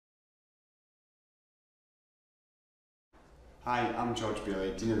Hi, I'm George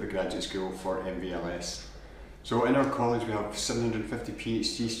Bailey, Dean of the Graduate School for MVLS. So in our college we have 750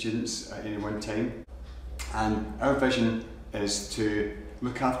 PhD students at any one time, and our vision is to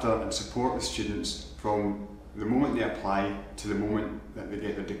look after and support the students from the moment they apply to the moment that they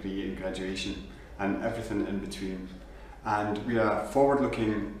get their degree and graduation, and everything in between. And we are a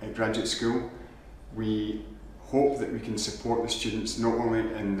forward-looking graduate school. We hope that we can support the students not only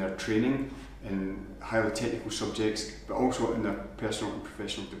in their training in highly technical subjects, but also in their personal and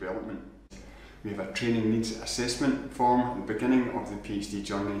professional development. We have a training needs assessment form at the beginning of the PhD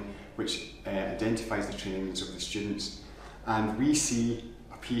journey, which identifies the training needs of the students. And we see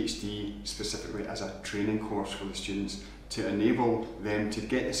a PhD specifically as a training course for the students to enable them to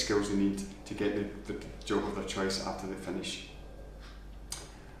get the skills they need to get the job of their choice after they finish.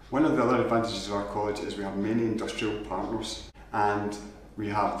 One of the other advantages of our college is we have many industrial partners, and we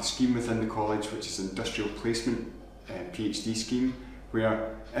have the scheme within the college, which is an industrial placement PhD scheme,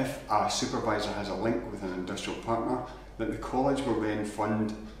 where if a supervisor has a link with an industrial partner, that the college will then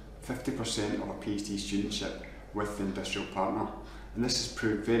fund 50% of a PhD studentship with the industrial partner. And this has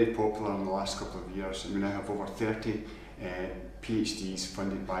proved very popular in the last couple of years, and we now have over 30 PhDs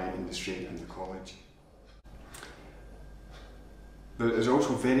funded by industry in the college. There is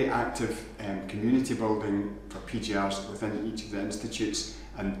also very active community building for PGRs within each of the institutes,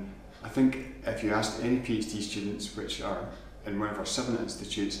 and I think if you asked any PhD students which are in one of our 7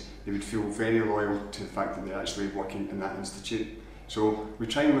 institutes, they would feel very loyal to the fact that they're actually working in that institute. So we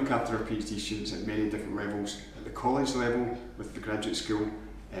try and look after our PhD students at many different levels, at the college level with the graduate school,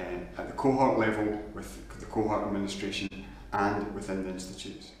 at the cohort level with the cohort administration, and within the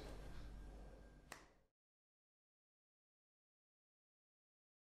institutes.